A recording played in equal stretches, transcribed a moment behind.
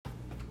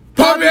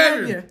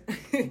behavior.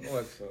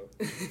 What's up?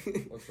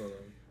 What's going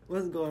on?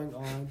 What's going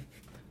on?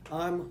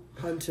 I'm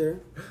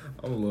Hunter.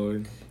 I'm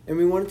Lloyd. And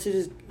we wanted to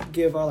just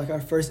give our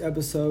first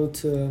episode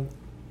to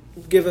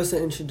give us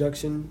an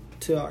introduction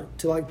to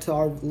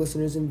our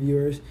listeners and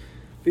viewers.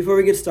 Before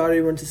we get started,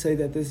 we want to say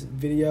that this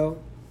video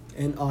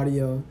and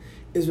audio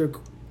is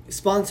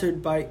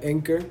sponsored by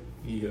Anchor.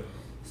 Yeah.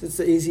 So it's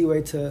an easy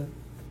way to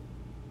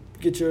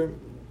get your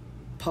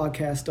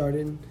podcast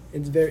started.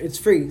 It's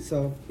free,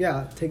 so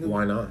yeah,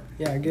 Why not?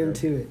 Yeah, get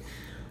into it.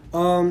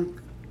 I'm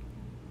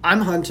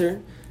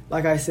Hunter,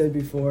 like I said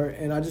before,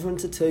 and I just wanted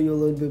to tell you a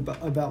little bit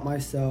about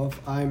myself.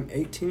 I'm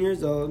 18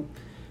 years old.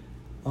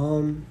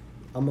 I'm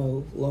a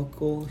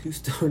local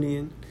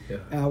Houstonian. Yeah.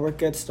 And I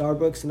work at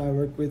Starbucks, and I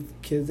work with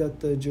kids at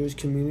the Jewish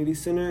Community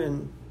Center,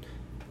 and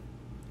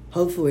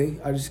hopefully,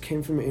 I just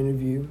came from an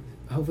interview.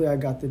 Hopefully, I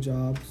got the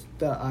job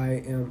that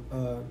I am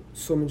a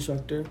swim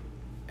instructor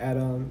at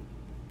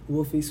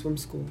Wolfie Swim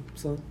School.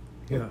 So,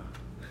 yeah.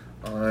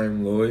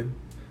 I'm Lloyd.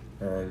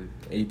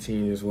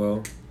 18 as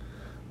well.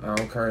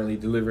 I'm currently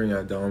delivering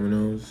at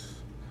Domino's.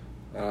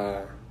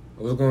 I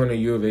was going to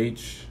U of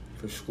H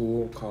for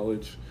school,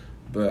 college,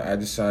 but I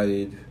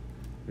decided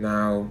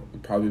now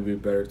would probably be a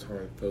better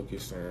time to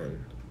focus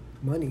on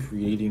money.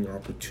 Creating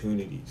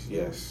opportunities.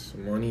 Yes,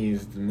 money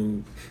is the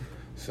move.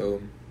 So,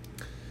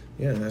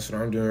 yeah, that's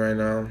what I'm doing right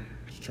now.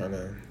 Just trying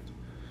to,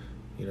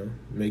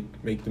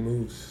 make the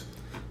moves.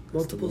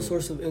 Multiple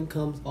source of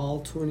incomes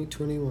all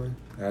 2021.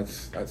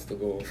 That's the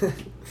goal.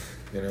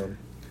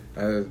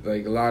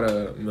 Like a lot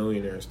of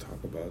millionaires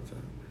talk about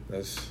that.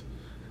 That's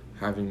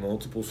having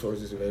multiple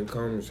sources of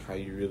income is how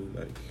you really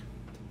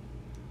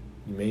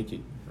you make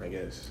it, I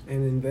guess.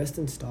 And invest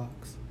in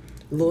stocks.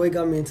 Lloyd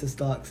got me into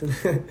stocks,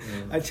 and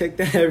I check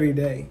that every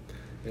day.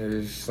 Yeah,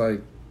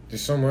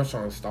 there's so much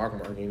on the stock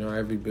market.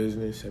 Every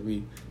business,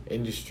 every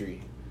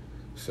industry.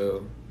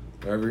 So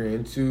whatever you're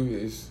into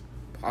is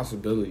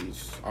possibility,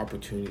 it's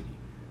opportunity.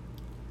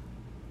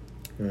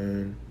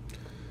 And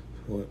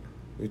what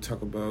we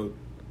talk about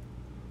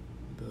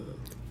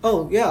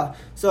Oh, yeah.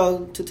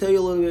 So, to tell you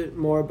a little bit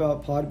more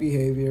about pod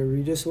behavior,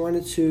 we just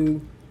wanted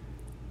to...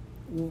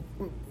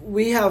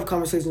 We have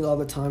conversations all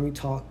the time. We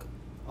talk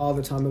all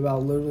the time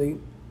about literally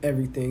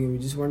everything. And we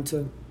just wanted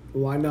to,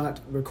 why not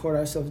record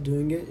ourselves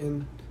doing it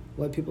and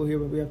let people hear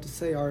what we have to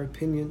say, our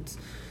opinions.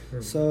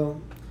 Mm-hmm.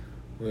 So...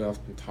 We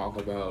often talk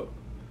about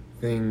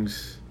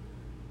things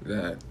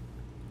that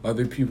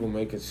other people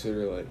may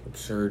consider,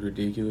 absurd,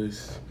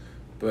 ridiculous.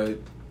 But...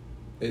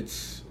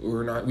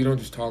 we don't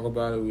just talk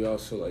about it, we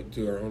also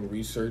do our own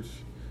research,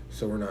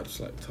 so we're not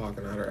just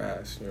talking out our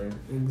ass,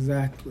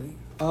 Exactly.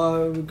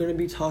 We're going to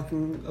be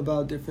talking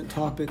about different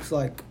topics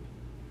like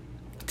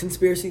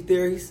conspiracy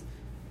theories,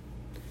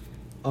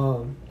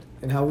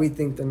 and how we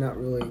think they're not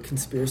really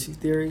conspiracy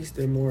theories,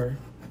 they're more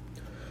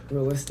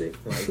realistic.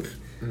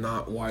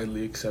 Not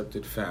widely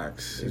accepted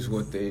facts is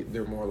what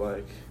they're more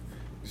like.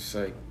 It's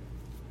I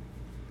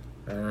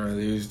don't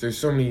know, there's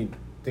so many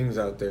things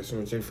out there, so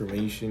much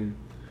information,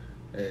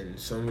 and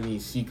so many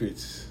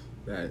secrets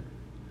that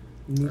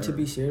need to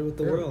be shared with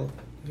the world.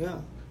 Yeah.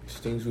 It's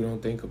things we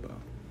don't think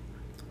about.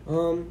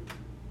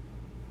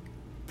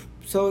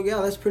 So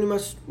yeah, that's pretty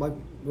much what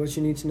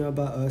you need to know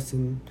about us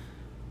and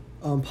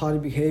potty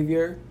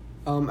behavior.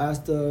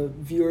 As the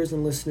viewers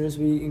and listeners,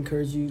 we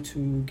encourage you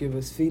to give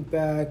us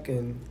feedback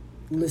and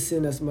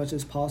listen as much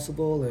as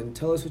possible and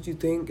tell us what you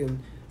think and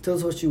tell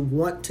us what you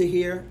want to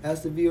hear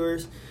as the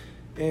viewers.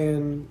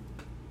 And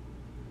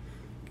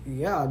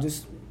yeah,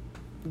 just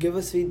give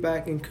us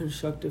feedback and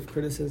constructive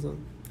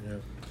criticism. Yeah.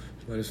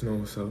 Let us know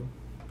what's up.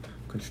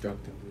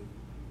 Constructively.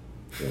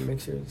 Yeah, make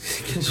sure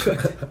it's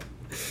constructive.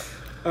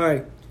 All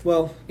right.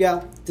 Well,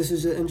 yeah, this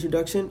is the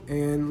introduction,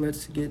 and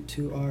let's get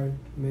to our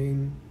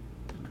main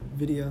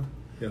video.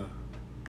 Yeah.